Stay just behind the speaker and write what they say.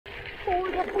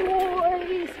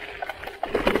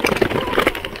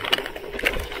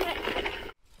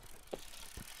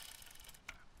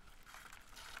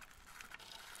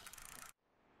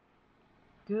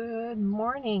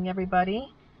morning,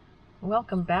 everybody.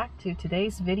 Welcome back to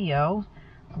today's video.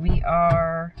 We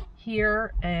are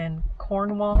here in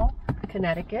Cornwall,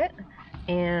 Connecticut,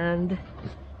 and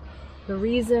the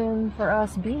reason for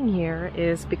us being here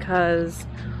is because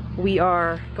we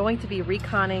are going to be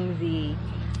reconning the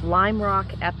Lime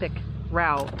Rock Epic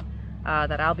route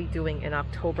that I'll be doing in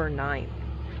October 9th.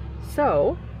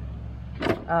 So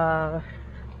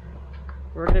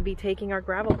we're going to be taking our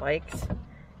gravel bikes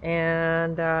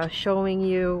and showing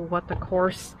you what the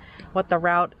course, what the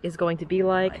route is going to be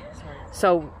like.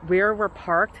 So where we're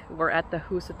parked, we're at the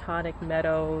Housatonic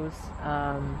Meadows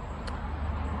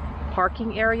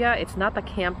parking area. It's not the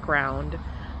campground,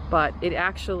 but it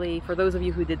actually, for those of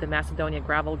you who did the Macedonia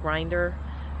Gravel Grinder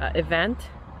event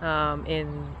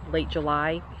in late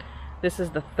July, this is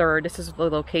the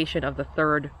location of the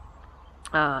third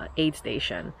aid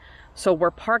station. So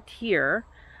we're parked here.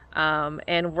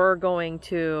 And we're going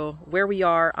to, where we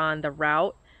are on the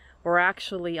route, we're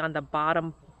actually on the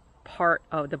bottom part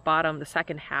of the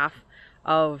second half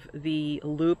of the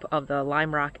loop of the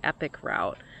Lime Rock Epic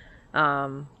route.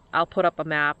 I'll put up a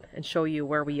map and show you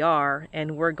where we are,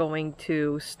 and we're going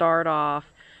to start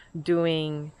off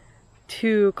doing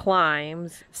 2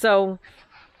 climbs. So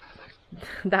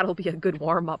that'll be a good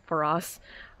warm-up for us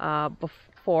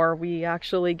before we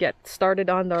actually get started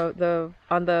on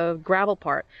the gravel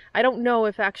part. I don't know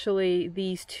if actually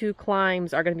these 2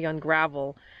 climbs are going to be on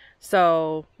gravel.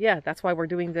 So yeah, that's why we're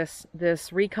doing this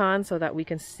recon, so that we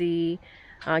can see,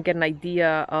 get an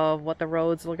idea of what the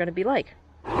roads are going to be like.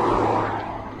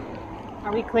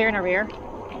 Are we clear in our rear?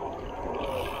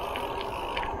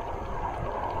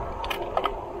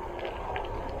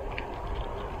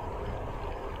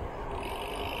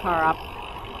 Car up.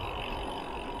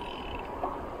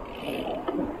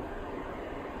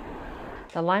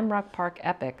 The Lime Rock Park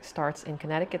Epic starts in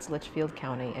Connecticut's Litchfield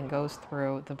County and goes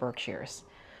through the Berkshires.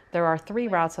 There are 3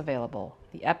 routes available: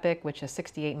 the Epic, which is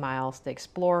 68 miles, the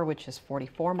Explorer, which is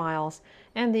 44 miles,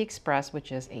 and the Express,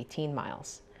 which is 18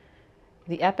 miles.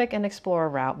 The Epic and Explorer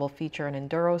route will feature an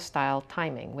enduro-style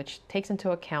timing, which takes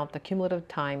into account the cumulative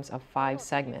times of 5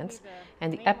 segments,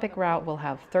 and the Epic route will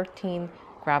have 13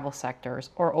 gravel sectors,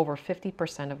 or over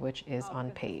 50% of which is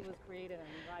unpaved.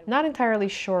 Not entirely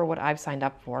sure what I've signed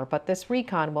up for, but this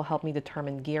recon will help me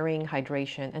determine gearing,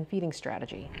 hydration, and feeding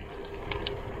strategy.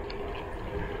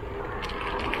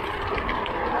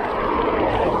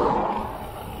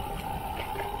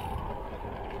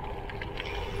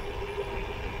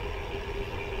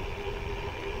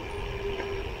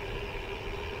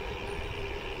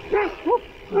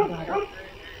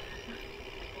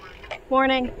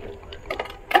 Morning.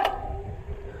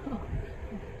 Oh,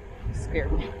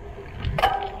 scared me.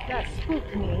 That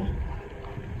spooked me.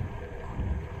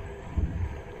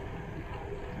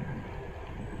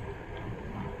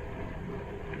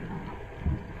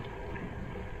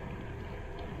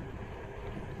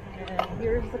 And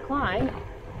here's the climb.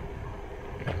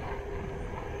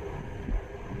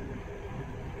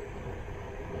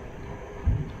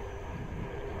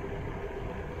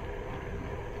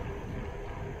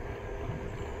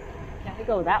 Can I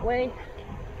go that way?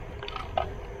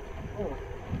 Oh.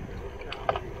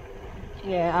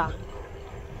 Yeah,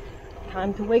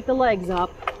 time to wake the legs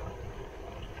up.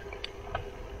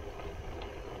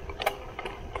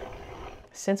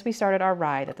 Since we started our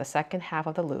ride at the second half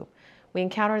of the loop, we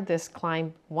encountered this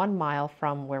climb 1 mile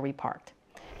from where we parked.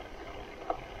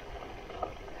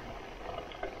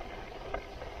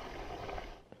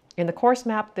 In the course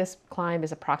map, this climb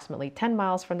is approximately 10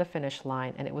 miles from the finish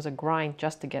line, and it was a grind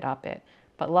just to get up it,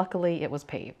 but luckily it was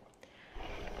paved.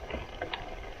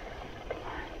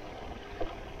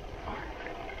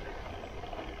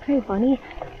 Hey, bunny.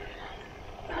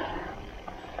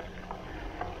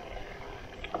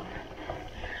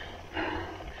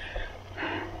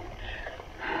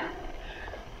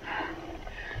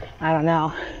 I don't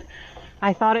know.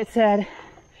 I thought it said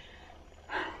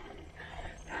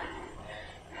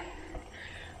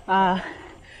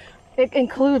it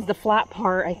includes the flat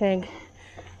part, I think.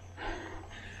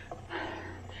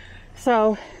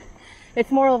 So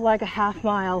it's more of like a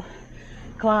half-mile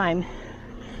climb.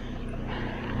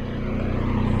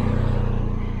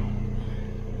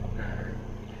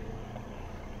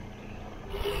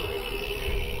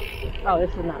 Oh,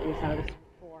 this would not be sounded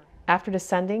before. After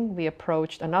descending, we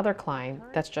approached another climb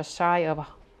that's just shy of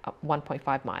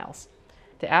 1.5 miles.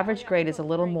 The average grade is a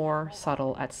little more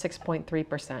subtle at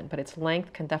 6.3%, but its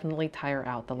length can definitely tire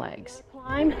out the legs.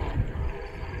 Climb.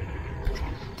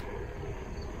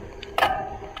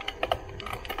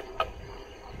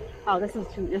 Oh, this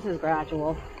is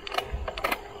gradual.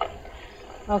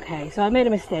 Okay, so I made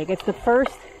a mistake. It's the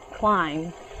first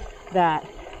climb that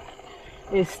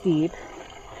is steep.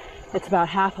 It's about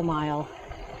half a mile.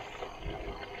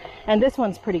 And this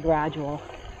one's pretty gradual.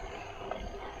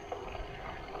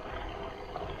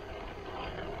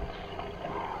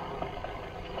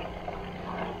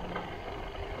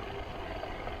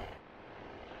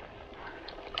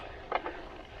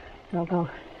 Go.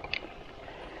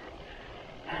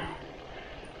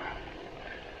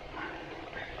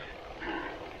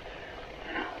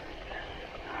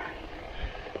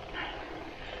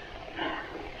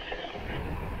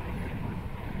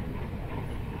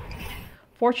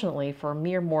 Fortunately for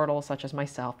mere mortals such as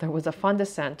myself, there was a fun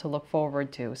descent to look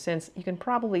forward to, since you can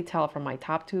probably tell from my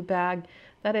top tube bag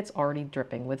that it's already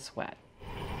dripping with sweat.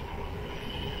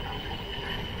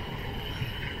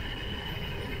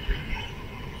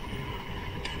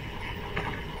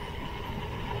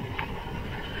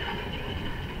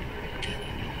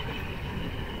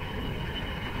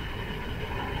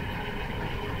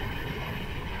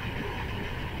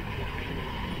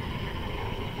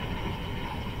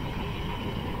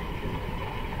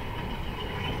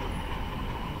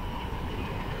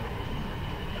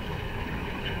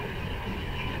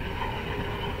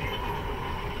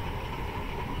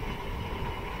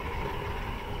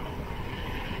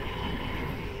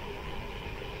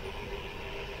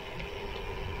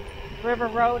 River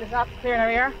Road is up, clear in our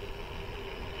rear.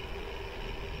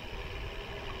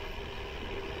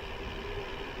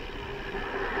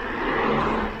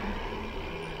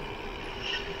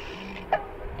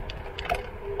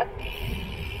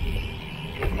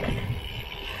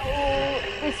 Oh,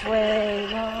 this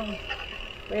way, wrong.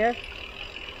 Where?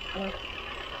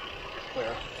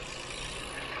 Where?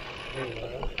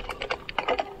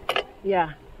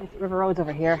 Yeah, River Road's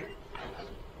over here.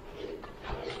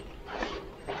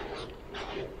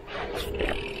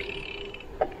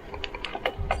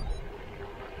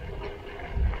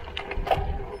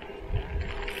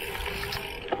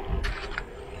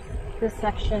 This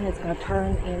section is going to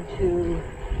turn into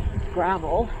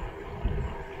gravel.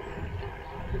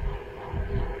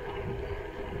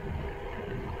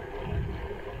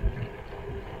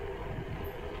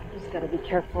 Just got to be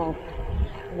careful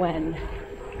when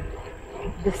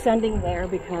descending there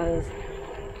because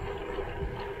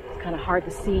it's kind of hard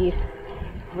to see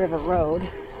River Road.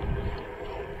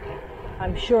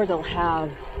 I'm sure they'll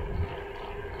have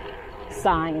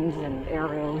signs and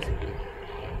arrows.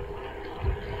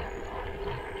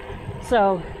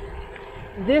 So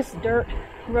this dirt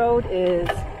road is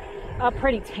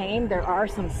pretty tame. There are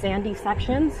some sandy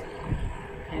sections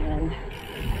and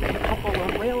a couple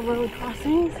of railroad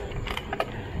crossings.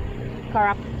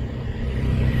 Car up.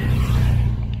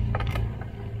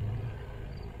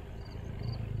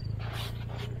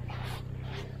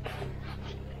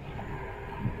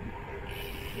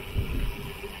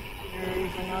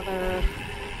 There's another.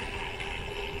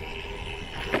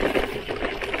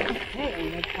 Okay,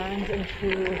 and it turns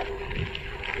into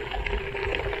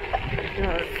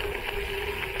dirt.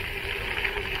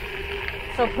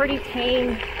 So pretty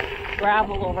tame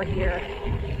gravel over here.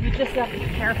 You just have to be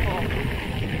careful.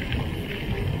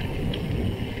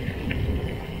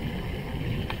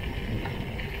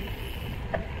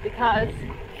 Because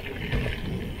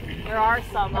there are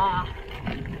some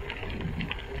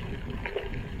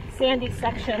sandy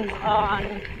sections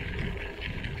on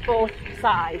both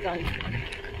sides, on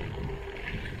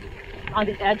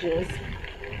the edges.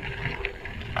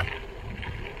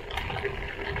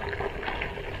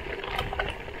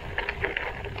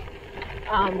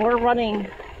 We're running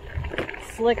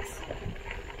slick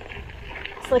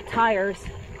tires.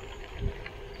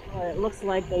 It looks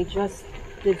like they just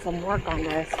did some work on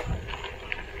this.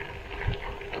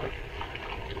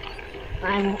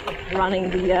 I'm running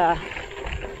the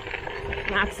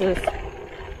Maxxis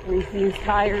refused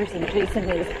tires, and Jason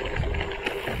is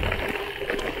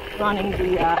running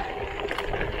the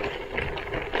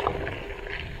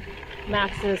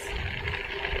Maxxis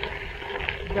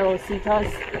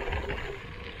Velocitas.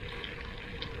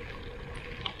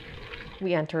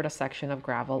 We entered a section of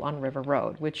gravel on River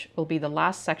Road, which will be the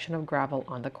last section of gravel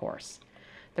on the course.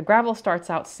 The gravel starts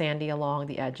out sandy along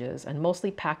the edges and mostly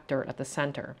packed dirt at the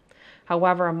center.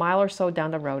 However, a mile or so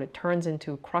down the road, it turns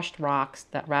into crushed rocks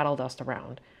that rattle dust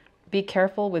around. Be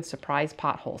careful with surprise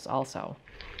potholes also.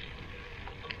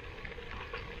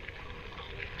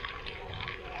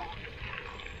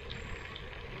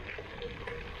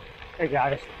 Hey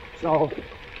guys, so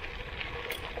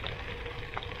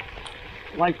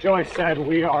like Joyce said,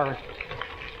 we are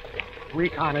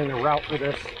reconning the route for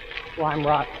this Lime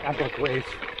Rock epic race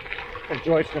that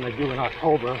Joyce is going to do in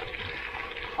October.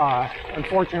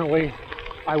 Unfortunately,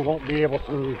 I won't be able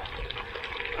to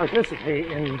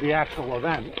participate in the actual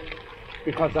event.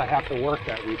 because I have to work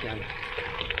that weekend.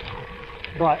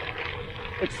 But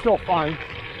it's still fun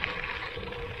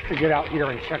to get out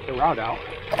here and check the route out.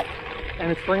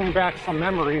 And it's bringing back some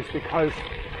memories because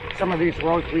some of these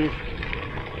roads we've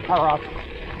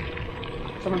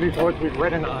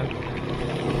ridden on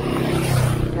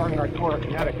during our tour of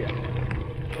Connecticut.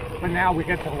 But now we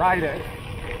get to ride it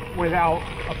without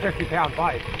a 50-pound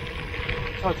bike.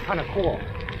 So it's kind of cool.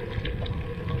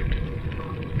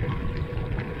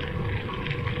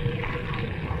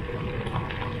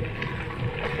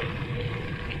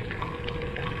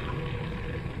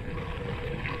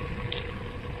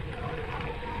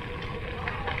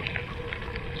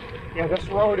 Yeah, this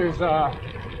road is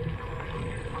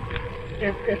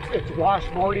it's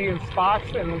washboardy in spots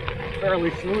and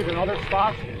fairly smooth in other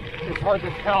spots. It's hard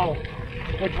to tell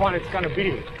which one it's going to be.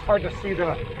 It's hard to see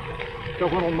the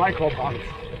little micro bumps.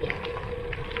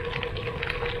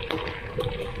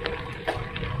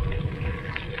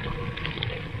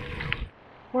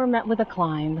 We're met with a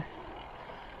climb.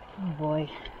 Oh boy.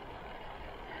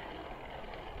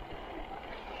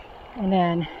 And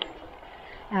then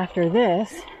after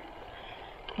this,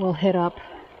 we'll hit up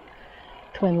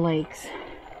Twin Lakes.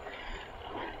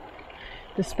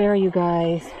 To spare you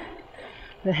guys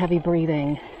the heavy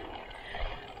breathing,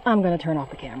 I'm gonna turn off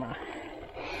the camera.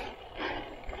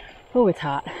 Oh, it's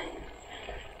hot.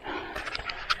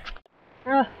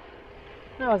 That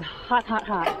was hot, hot,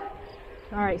 hot.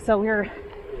 All right, so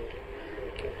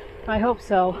I hope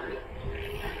so.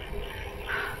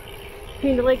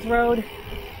 Between the Lakes Road.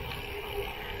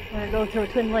 I'm gonna go through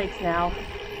Twin Lakes now.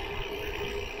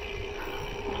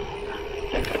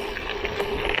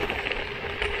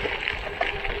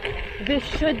 This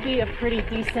should be a pretty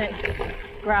decent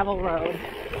gravel road,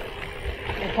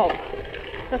 I hope.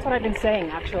 That's what I've been saying,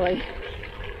 actually.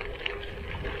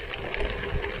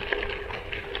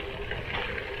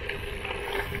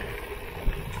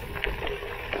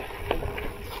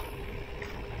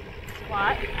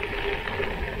 What?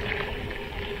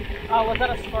 Oh, was that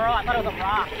a squirrel? I thought it was a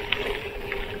rock.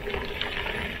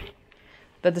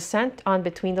 The descent on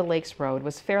Between the Lakes Road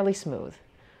was fairly smooth.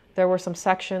 There were some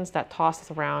sections that tossed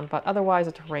us around, but otherwise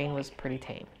the terrain was pretty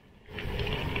tame.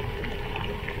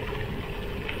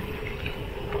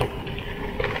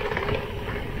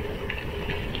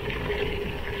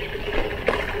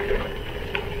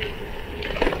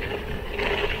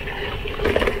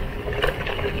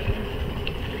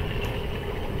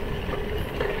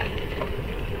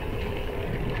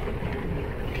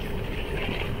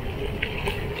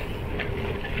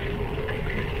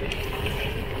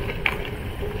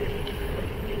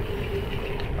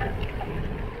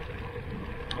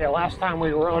 Yeah, last time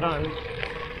we rode on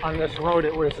this road,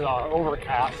 it was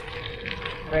overcast.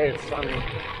 Today it's sunny.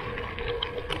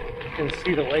 You can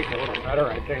see the lake a little better,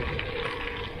 I think,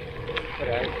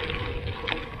 today.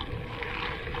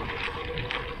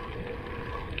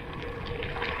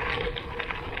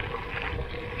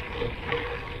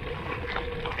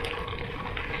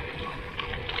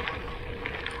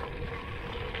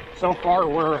 So far,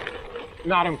 we're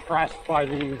not impressed by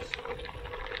these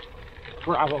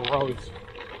gravel roads.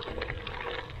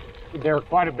 They're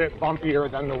quite a bit bumpier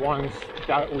than the ones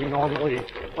that we normally,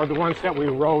 or the ones that we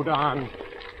rode on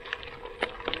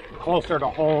closer to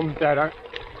home, that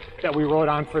we rode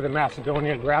on for the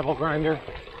Macedonia gravel grinder.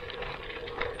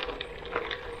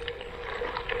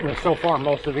 And so far,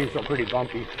 most of these are pretty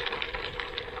bumpy.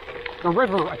 The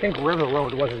river, I think River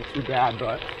Road wasn't too bad,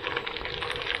 but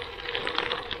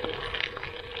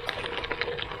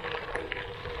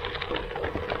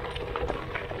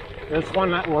this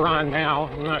one that we're on now,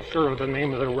 I'm not sure of the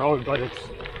name of the road, but it's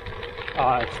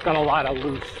got a lot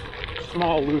of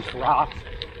small loose rocks.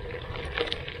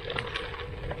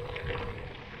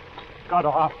 Got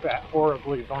off that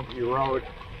horribly bumpy road.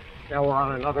 Now we're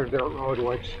on another dirt road,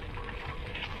 which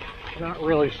I'm not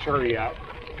really sure yet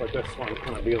what this one's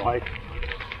going to be like.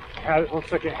 It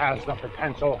looks like it has the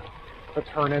potential to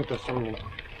turn into some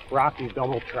rocky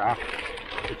double track,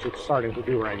 which it's starting to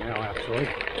do right now, actually.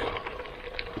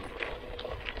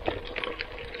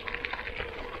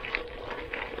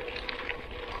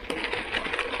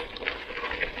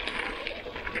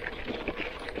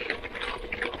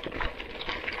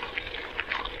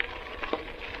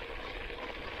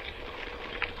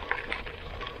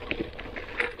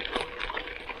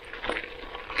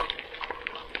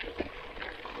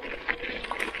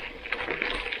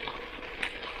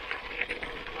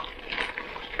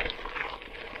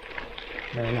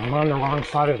 And I'm on the wrong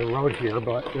side of the road here,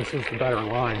 but this is the better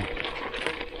line,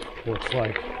 looks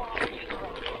like.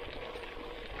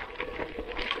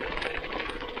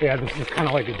 Yeah, this is kind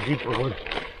of like a deep road.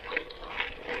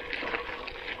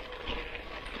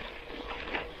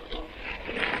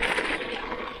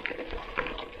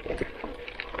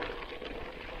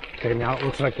 Okay, now it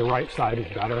looks like the right side is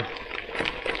better.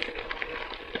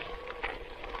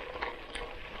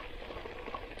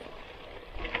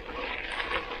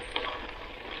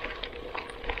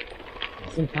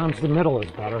 Sometimes the middle is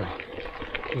better.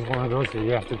 It's one of those that you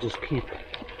have to just keep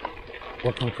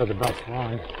looking for the best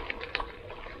line.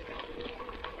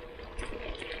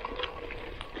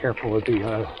 Careful with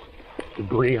the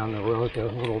debris on the road, the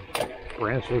little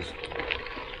branches.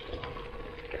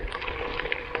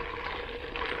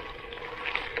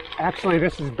 Actually,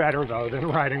 this is better though than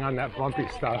riding on that bumpy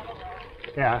stuff.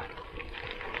 Yeah.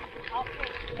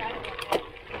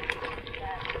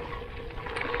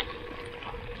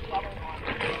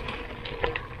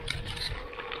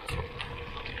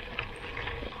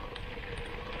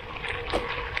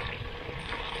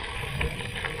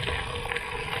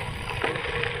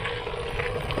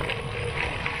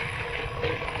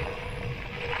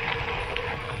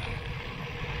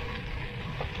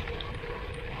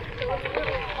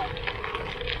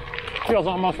 Feels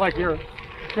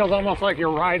almost like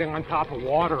you're riding on top of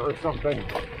water or something.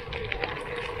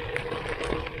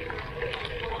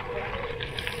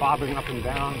 Bobbing up and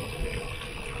down.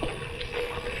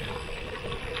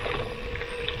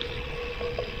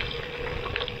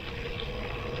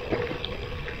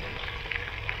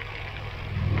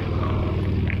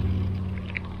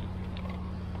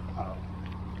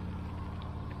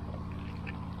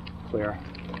 Clear.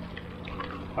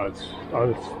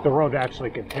 The road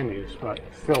actually continues, but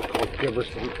still called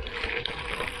Giberson.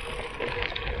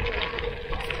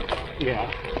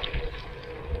 Yeah.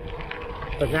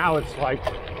 But now it's like,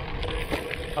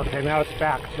 okay, now it's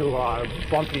back to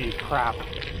bumpy crap.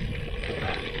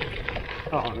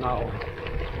 Oh no.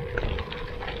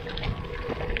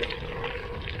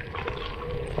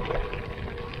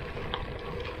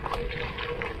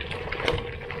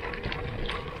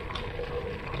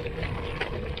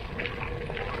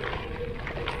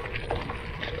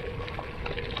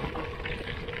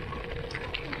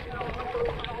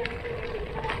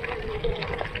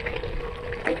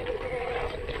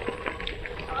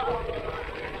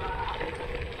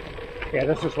 Yeah,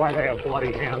 this is why they have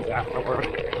bloody hands afterward.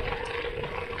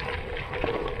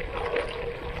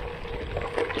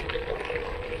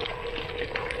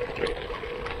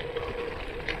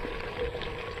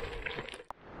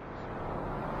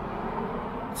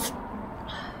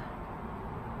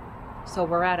 So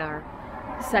we're at our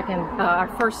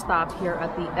first stop here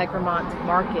at the Egremont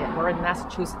Market. We're in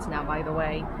Massachusetts now, by the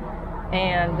way.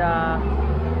 And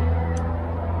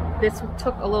this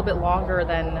took a little bit longer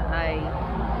than I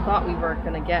thought we were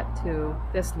going to get to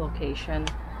this location.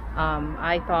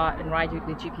 I thought in ride the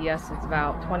GPS it's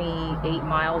about 28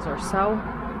 miles or so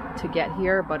to get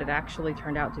here, but it actually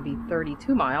turned out to be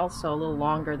 32 miles, so a little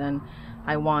longer than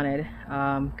I wanted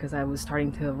because I was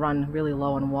starting to run really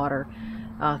low on water.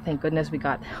 Thank goodness we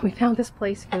found this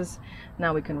place because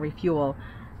now we can refuel.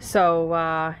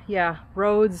 So yeah,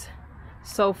 roads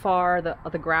so far,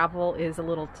 the gravel is a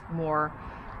little more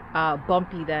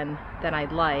bumpy than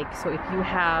I'd like. So if you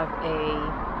have a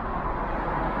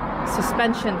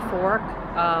suspension fork,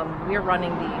 we're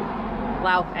running the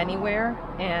Lauf Anywhere,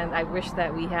 and I wish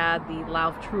that we had the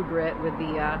Lauf True Grit with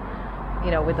the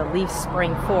with the leaf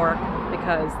spring fork,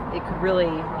 because it could really,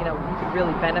 you could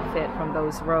really benefit from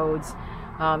those roads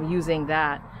using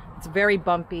that. It's very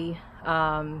bumpy.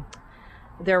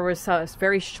 There was a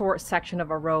very short section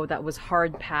of a road that was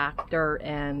hard packed dirt,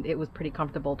 and it was pretty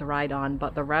comfortable to ride on,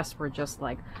 but the rest were just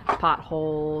like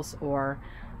potholes or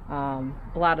a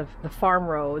lot of the farm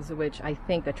roads, which I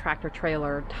think the tractor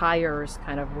trailer tires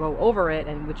kind of go over it,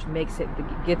 and which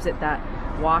gives it that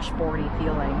washboardy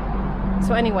feeling.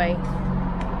 So anyway,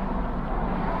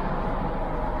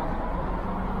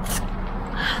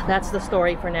 that's the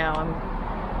story for now. I'm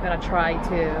gonna try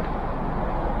to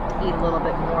eat a little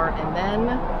bit more, and then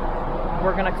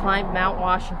we're gonna climb Mount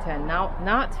Washington. Now,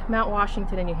 not Mount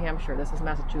Washington in New Hampshire, this is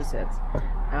Massachusetts,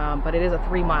 but it is a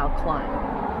 3-mile climb.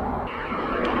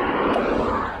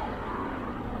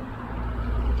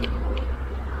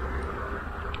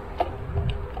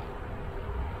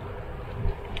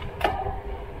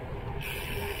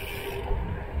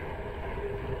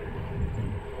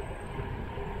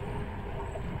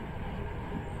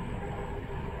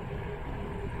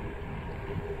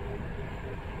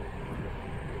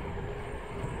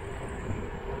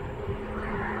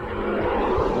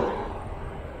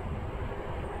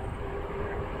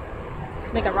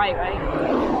 Make it right?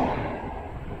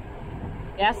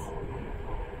 Yes?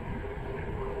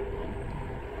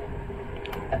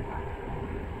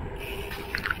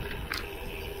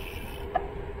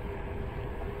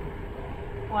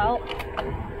 Well,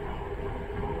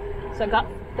 so I got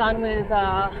done with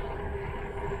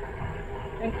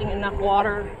drinking enough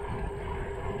water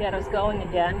to get us going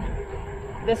again.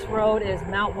 This road is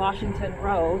Mount Washington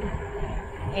Road,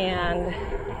 and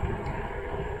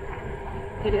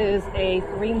it is a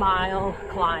 3-mile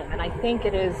climb, and I think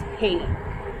it is paved,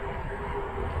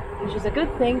 which is a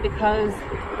good thing because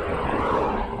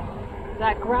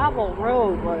that gravel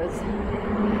road was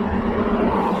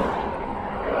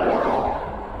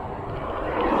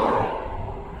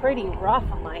pretty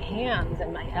rough on my hands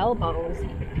and my elbows.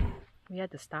 We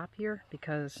had to stop here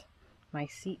because my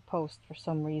seat post for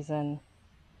some reason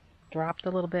dropped a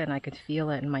little bit and I could feel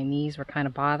it and my knees were kind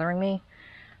of bothering me.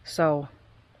 So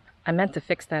I meant to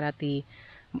fix that at the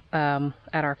at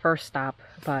our first stop,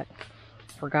 but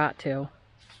forgot to.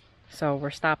 So we're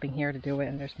stopping here to do it,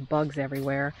 and there's bugs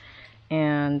everywhere.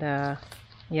 And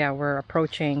yeah, we're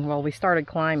approaching, well, we started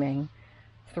climbing,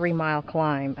 3-mile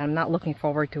climb. I'm not looking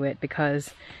forward to it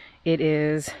because it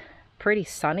is pretty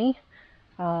sunny,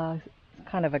 kind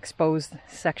of exposed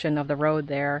section of the road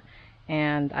there,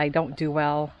 and I don't do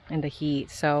well in the heat,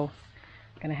 so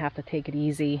I'm gonna have to take it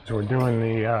easy. So we're doing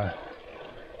the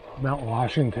Mount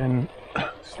Washington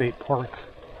State Park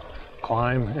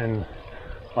climb, and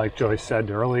like Joyce said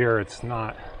earlier, it's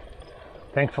not,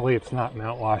 thankfully it's not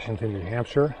Mount Washington, New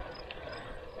Hampshire.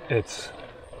 It's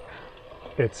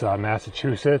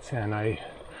Massachusetts, and I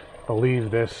believe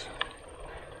this,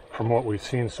 from what we've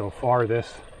seen so far,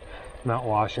 this Mount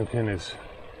Washington is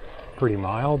pretty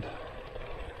mild.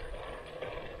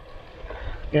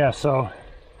 Yeah, so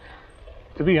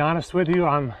to be honest with you,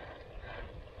 I'm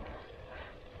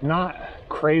not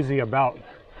crazy about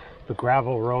the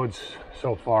gravel roads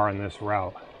so far on this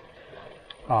route.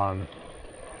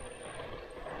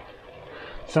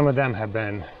 Some of them have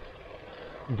been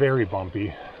very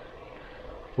bumpy,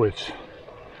 which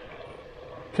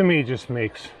to me just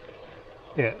makes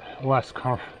it less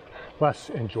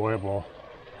enjoyable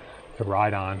to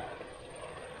ride on.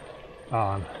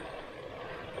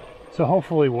 So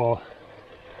hopefully we'll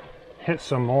hit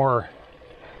some more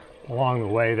along the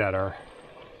way that are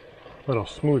a little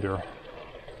smoother.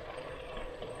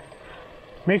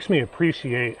 Makes me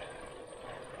appreciate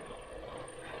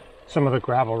some of the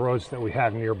gravel roads that we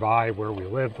have nearby where we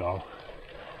live, though.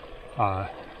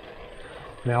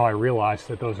 Now I realize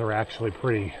that those are actually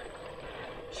pretty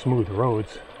smooth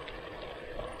roads.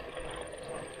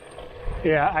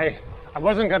 Yeah, I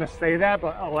wasn't gonna say that,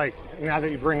 but like, now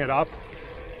that you bring it up,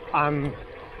 I'm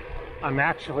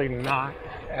actually not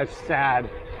as sad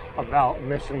about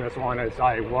missing this one as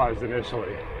I was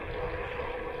initially.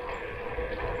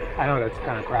 I know that's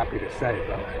kind of crappy to say,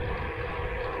 but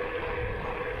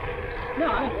No,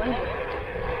 I don't blame you.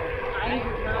 I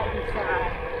would not be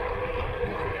sad.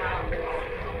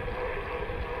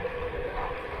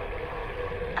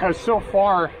 because so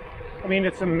far, I mean,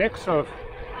 it's a mix of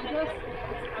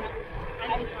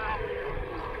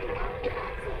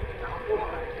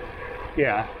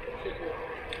yeah.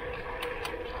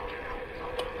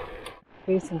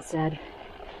 Jason said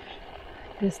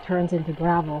this turns into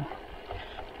gravel.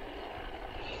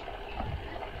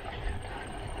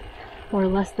 Or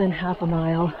less than half a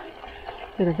mile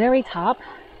to the very top.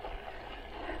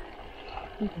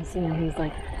 You can see him, he's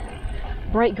like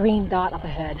bright green dot up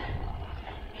ahead.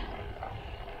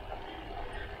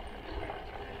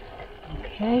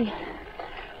 Okay.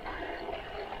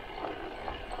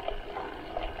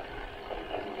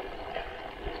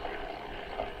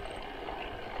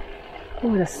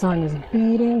 Oh, the sun is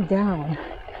beating down.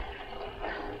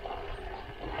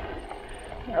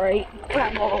 All right,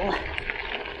 gravel.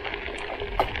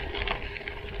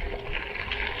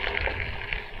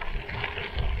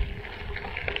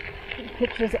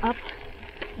 Pictures up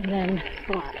and then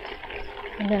flat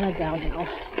and then a downhill.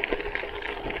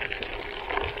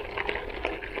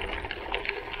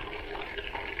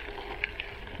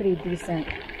 Pretty decent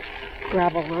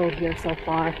gravel road here so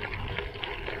far.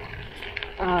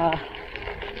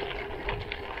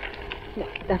 Yeah,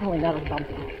 definitely not as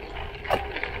bumpy.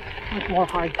 Much more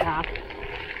hard path.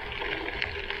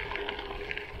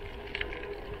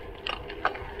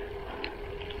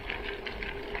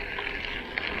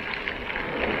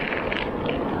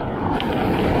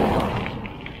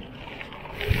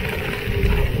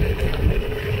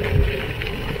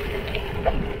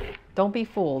 Don't be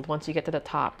fooled once you get to the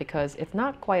top, because it's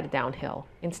not quite a downhill.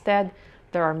 Instead,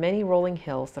 there are many rolling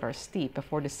hills that are steep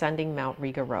before descending Mount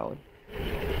Riga Road.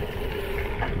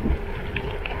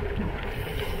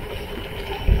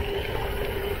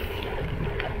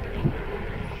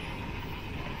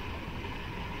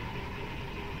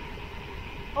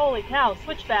 Holy cow,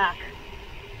 switchback.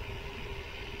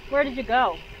 Where did you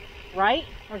go? Right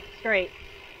or straight?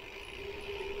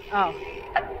 Oh,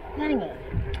 dang it.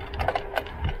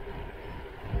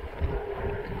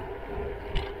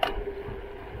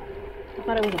 I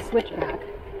thought it was a switchback.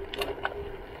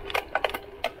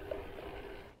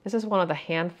 This is one of the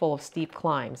handful of steep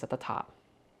climbs at the top.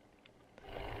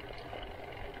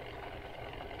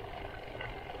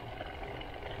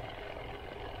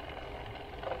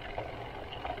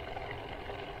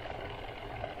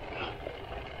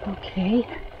 Okay,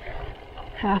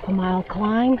 half a mile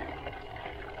climb.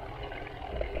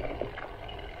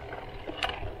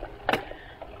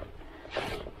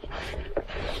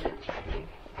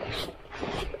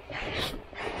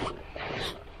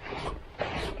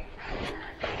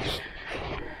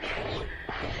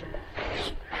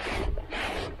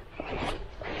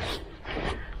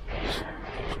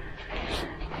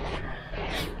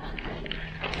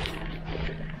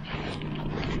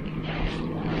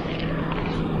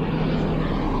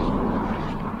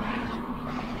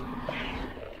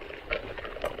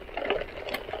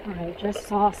 I just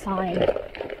saw a sign.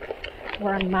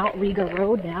 We're on Mount Riga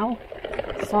Road now.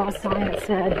 Saw a sign that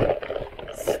said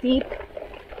steep,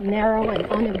 narrow, and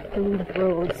unimproved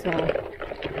road. So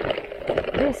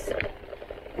this,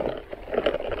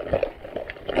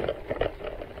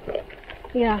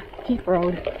 yeah, steep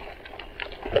road.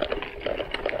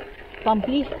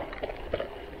 Bumpy.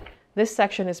 This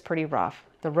section is pretty rough.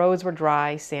 The roads were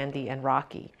dry, sandy, and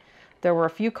rocky. There were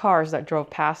a few cars that drove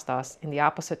past us in the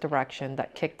opposite direction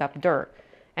that kicked up dirt,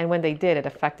 and when they did, it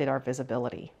affected our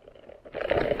visibility.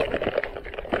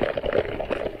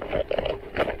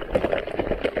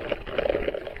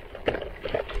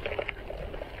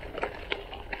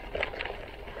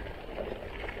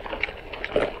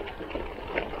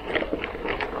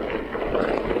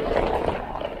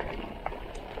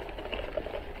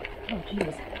 Oh,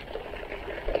 geez.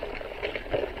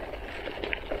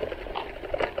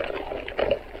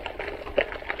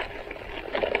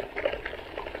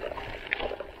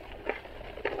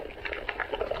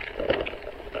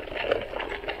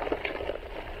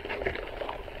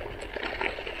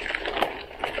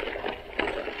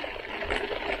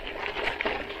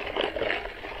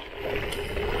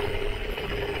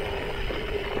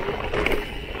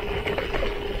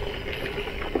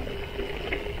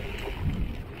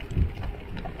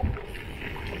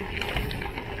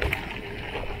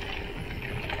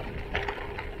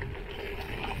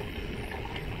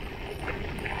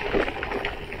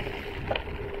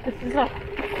 This is a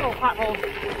little pothole.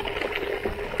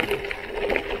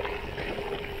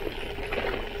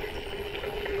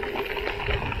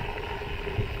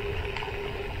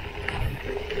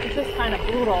 This is kind of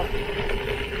brutal.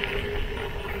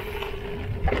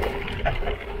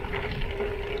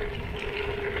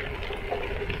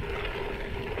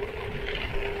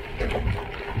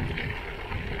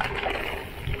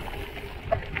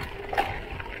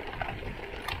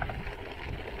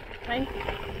 Okay.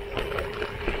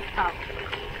 Out.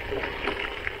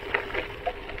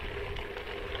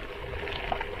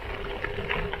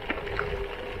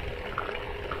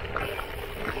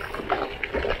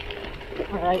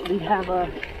 All right, we have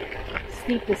a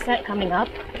steep descent coming up.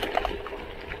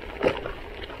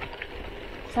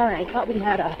 Sorry, I thought we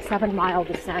had a 7-mile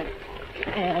descent,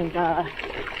 and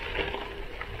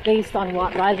based on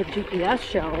what Riva GPS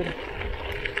showed,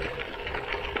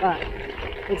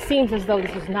 it seems as though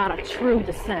this is not a true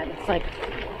descent. It's like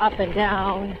up and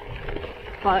down,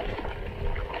 but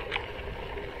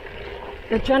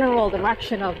the general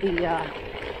direction of the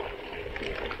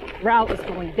route is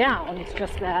going down. It's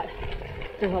just that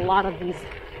there's a lot of these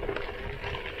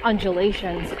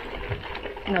undulations.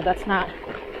 You know, that's not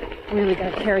really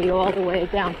going to carry you all the way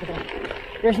down to the...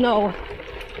 There's no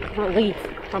relief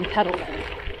from pedaling,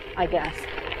 I guess.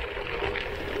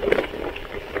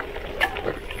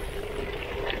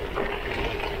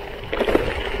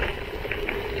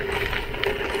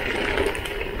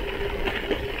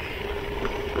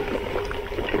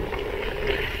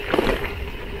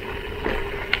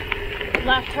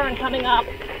 Left turn coming up.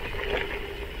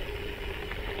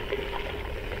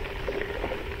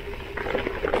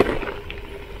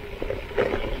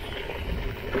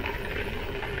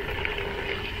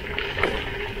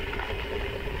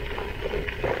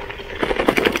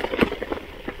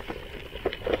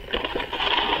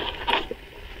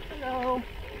 Hello.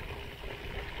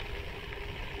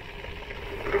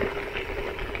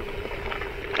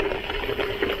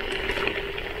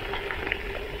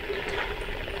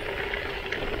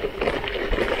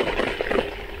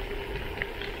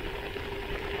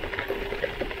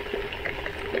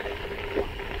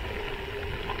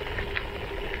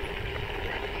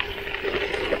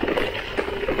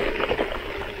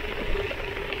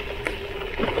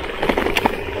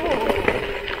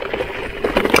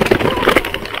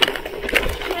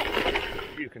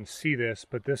 You can see this,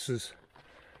 but this is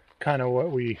kind of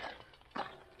what we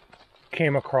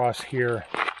came across here.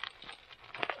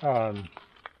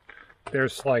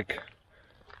 There's like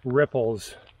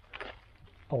ripples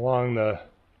along the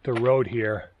road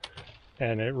here,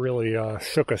 and it really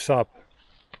shook us up.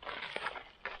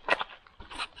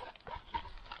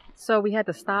 So we had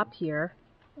to stop here.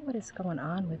 What is going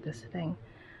on with this thing?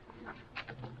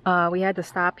 We had to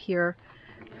stop here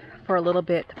for a little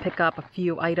bit to pick up a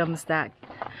few items that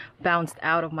bounced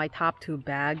out of my top tube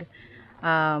bag.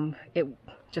 It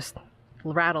just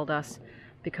rattled us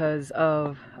because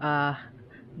of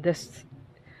this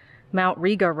Mount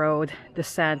Riga Road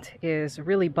descent is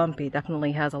really bumpy.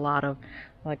 Definitely has a lot of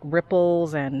like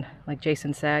ripples and, like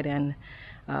Jason said, and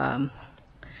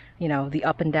you know, the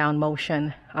up and down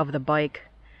motion of the bike.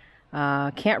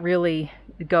 Can't really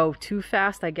go too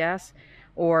fast, I guess,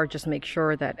 or just make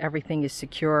sure that everything is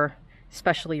secure,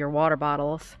 especially your water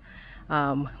bottles,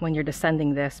 when you're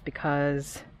descending this,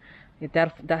 because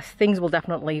things will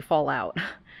definitely fall out.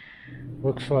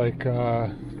 Looks like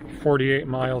 48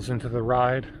 miles into the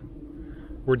ride.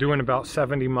 We're doing about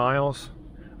 70 miles.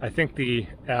 I think the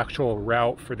actual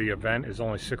route for the event is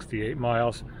only 68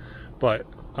 miles, but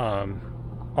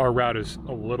our route is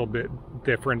a little bit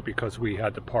different because we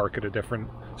had to park at a different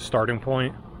starting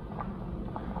point.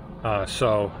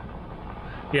 So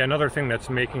yeah, another thing that's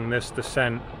making this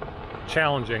descent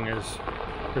challenging is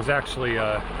there's actually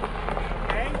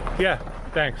yeah,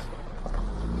 thanks.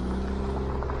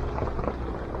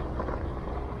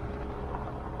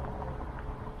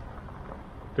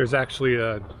 There's actually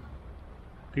a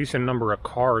decent number of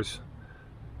cars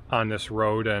on this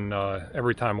road, and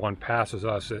every time one passes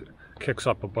us, it kicks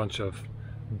up a bunch of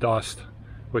dust,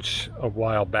 which a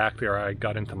while back there I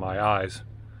got into my eyes.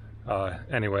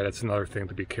 Anyway, that's another thing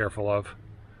to be careful of.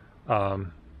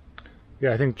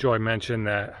 Yeah, I think Joy mentioned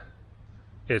that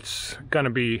it's going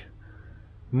to be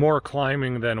more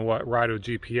climbing than what Rido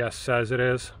GPS says it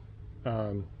is.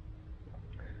 So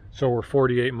we're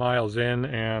 48 miles in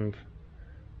and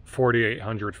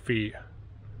 4,800 feet.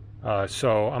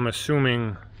 So I'm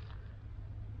assuming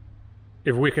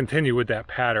if we continue with that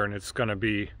pattern, it's going to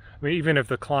be, I mean, even if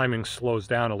the climbing slows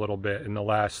down a little bit in the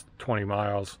last 20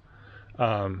 miles,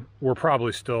 we're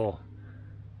probably still,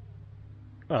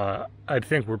 I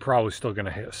think we're probably still going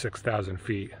to hit 6,000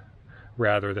 feet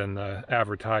rather than the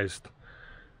advertised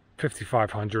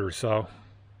 5,500 or so.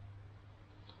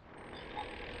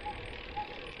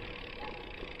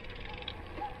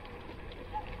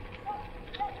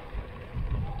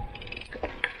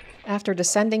 After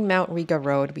descending Mount Riga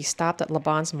Road, we stopped at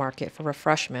Laban's Market for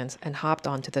refreshments and hopped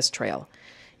onto this trail.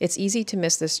 It's easy to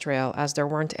miss this trail as there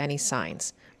weren't any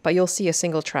signs, but you'll see a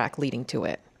single track leading to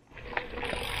it.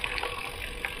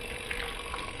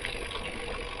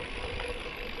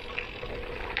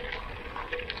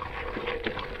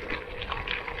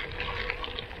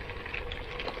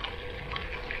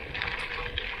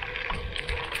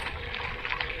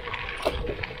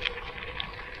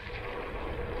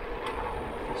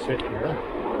 Sit here.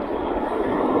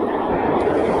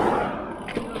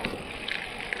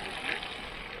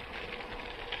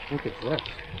 Look at this.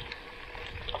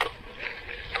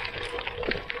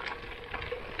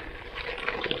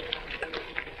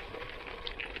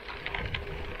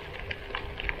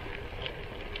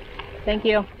 Thank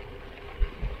you.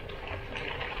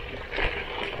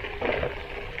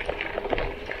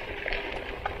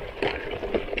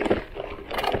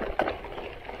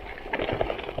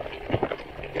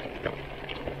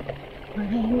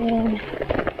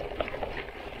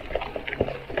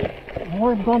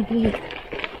 More bumpy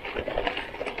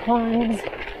climbs.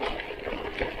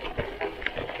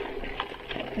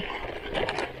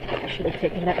 I should have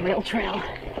taken that rail trail.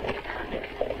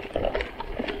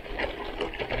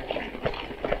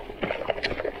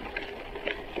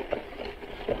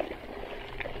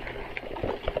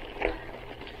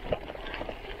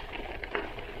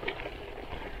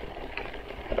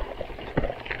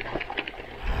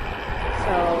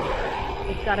 So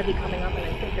it's got to be coming up, and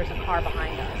I think there's a car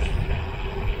behind us.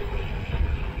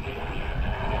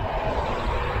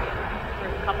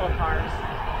 Couple of cars.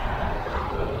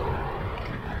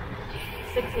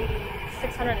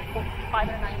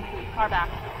 590 feet. Car back.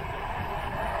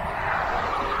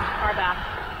 Car back.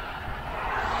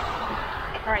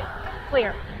 All right,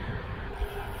 clear.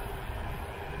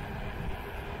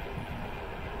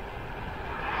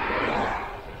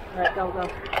 All right, go, go.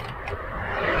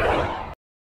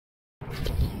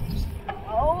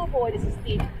 Oh boy, this is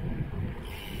steep.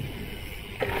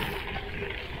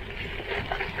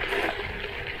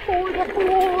 For the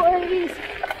boys!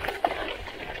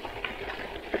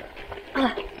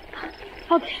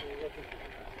 Okay.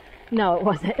 No, it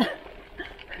wasn't.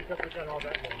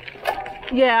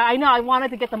 Yeah, I know. I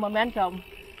wanted to get the momentum.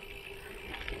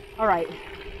 All right.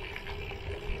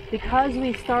 Because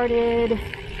we started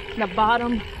the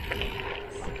bottom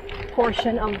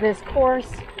portion of this course,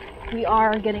 we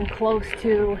are getting close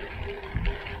to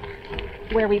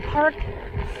where we parked.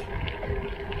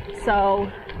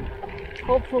 So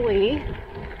hopefully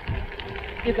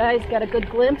you guys get a good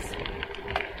glimpse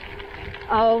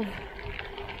of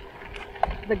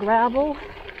the gravel.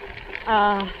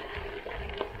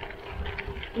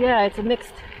 Yeah, it's a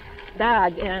mixed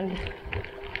bag, and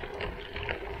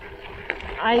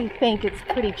I think it's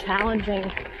pretty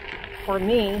challenging for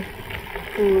me,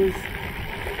 who's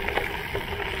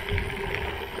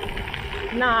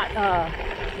not,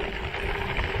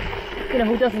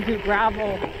 who doesn't do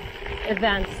gravel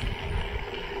events.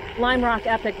 Lime Rock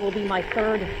Epic will be my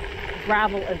third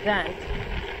gravel event,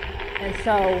 and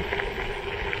so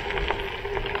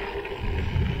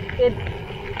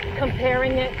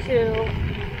comparing it to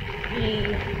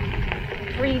the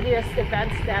previous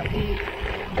events that we've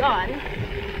done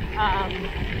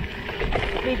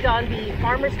the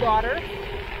Farmer's Daughter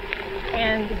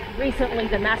and recently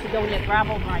the Macedonia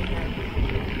Gravel Grinder.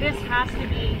 This has to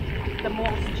be the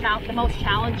most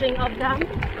challenging of them,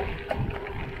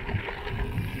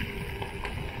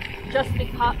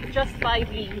 just by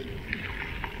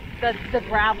the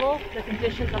gravel, the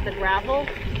conditions of the gravel.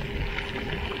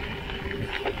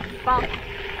 Bump.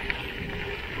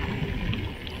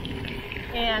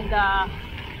 And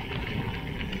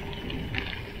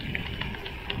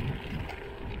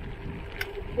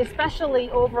especially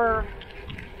over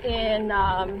in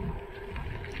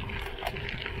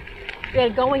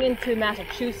going into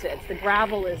Massachusetts, the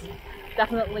gravel is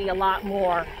definitely a lot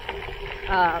more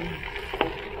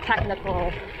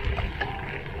technical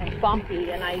and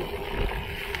bumpy. And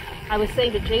I was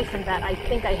saying to Jason that I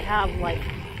think I have like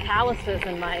calluses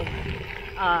in my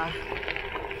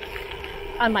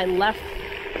on my left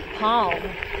palm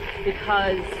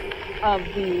because of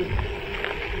the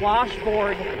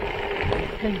washboard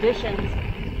conditions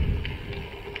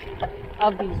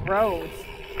of these roads.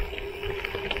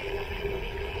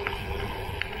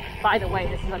 By the way,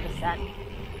 this is a descent,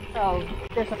 so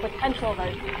there's a potential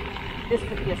that this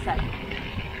could be a set.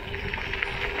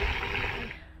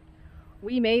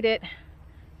 We made it.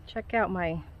 Check out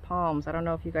my palms. I don't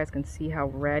know if you guys can see how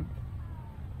red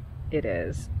it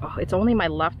is. Oh, it's only my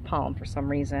left palm for some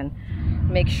reason.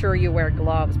 Make sure you wear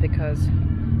gloves because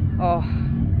I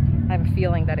have a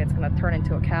feeling that it's going to turn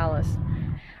into a callus.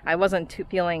 I wasn't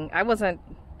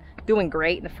doing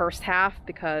great in the first half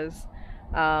because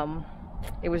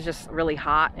it was just really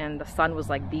hot and the sun was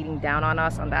like beating down on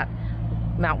us on that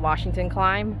Mount Washington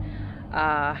climb.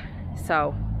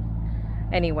 So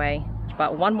anyway,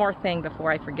 but one more thing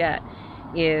before I forget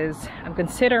is I'm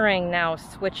considering now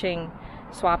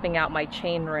swapping out my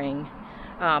chain ring,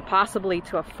 possibly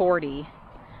to a 40.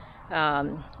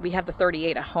 We have the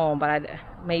 38 at home, but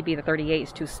maybe the 38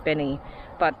 is too spinny,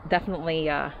 but definitely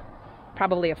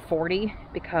probably a 40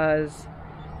 because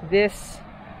this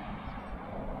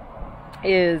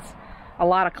is a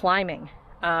lot of climbing.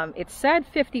 It said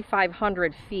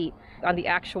 5,500 feet on the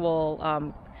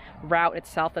actual route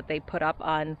itself that they put up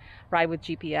on Ride with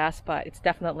GPS, but it's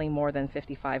definitely more than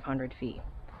 5,500 feet.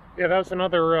 Yeah, that was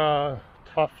another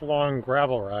tough, long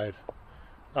gravel ride.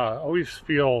 Always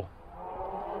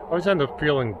end up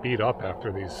feeling beat up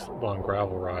after these long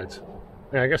gravel rides.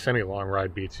 I mean, I guess any long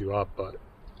ride beats you up, but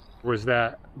was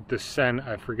that descent,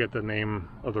 I forget the name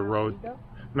of the road,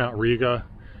 Mount Riga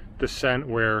descent,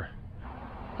 where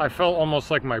I felt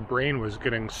almost like my brain was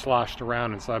getting sloshed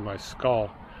around inside my skull.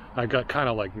 I got kind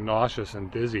of like nauseous and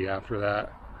dizzy after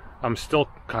that. I'm still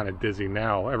kind of dizzy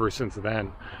now ever since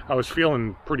then. I was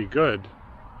feeling pretty good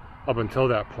up until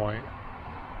that point,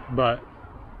 but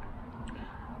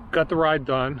got the ride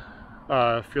done.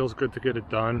 Feels good to get it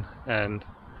done, and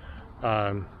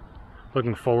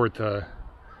looking forward to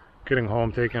getting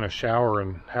home, taking a shower,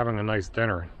 and having a nice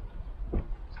dinner.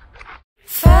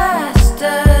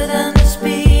 Faster than the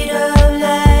speed of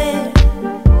light,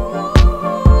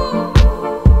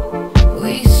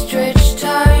 we stretch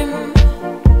time.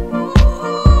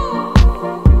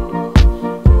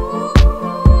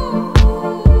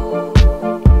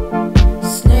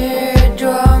 Snare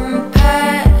drum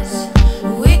pass,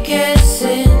 wicked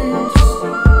sins.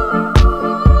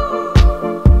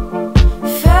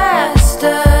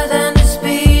 Faster than the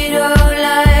speed of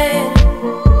light,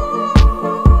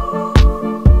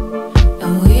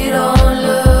 and we don't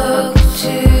look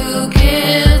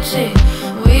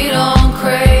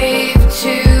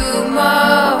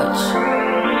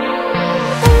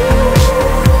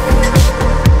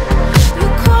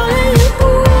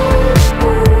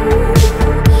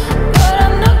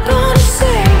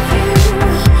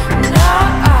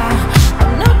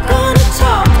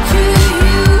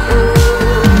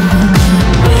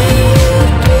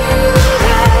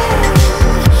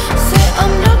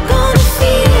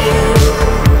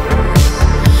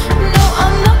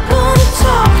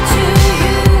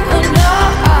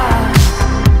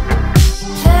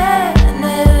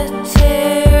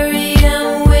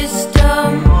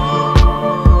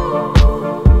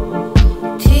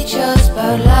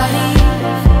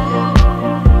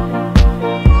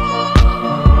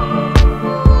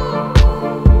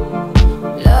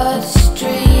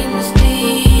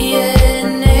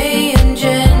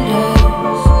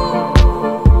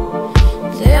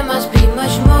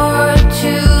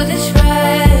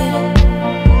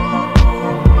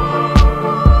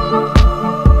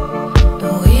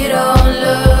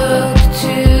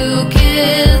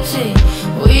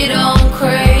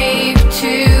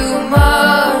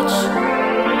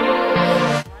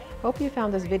hope you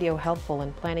found this video helpful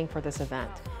in planning for this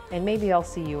event, and maybe I'll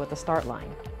see you at the start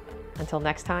line. Until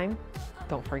next time,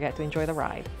 don't forget to enjoy the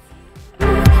ride.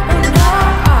 I'm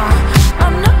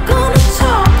not gonna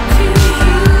talk.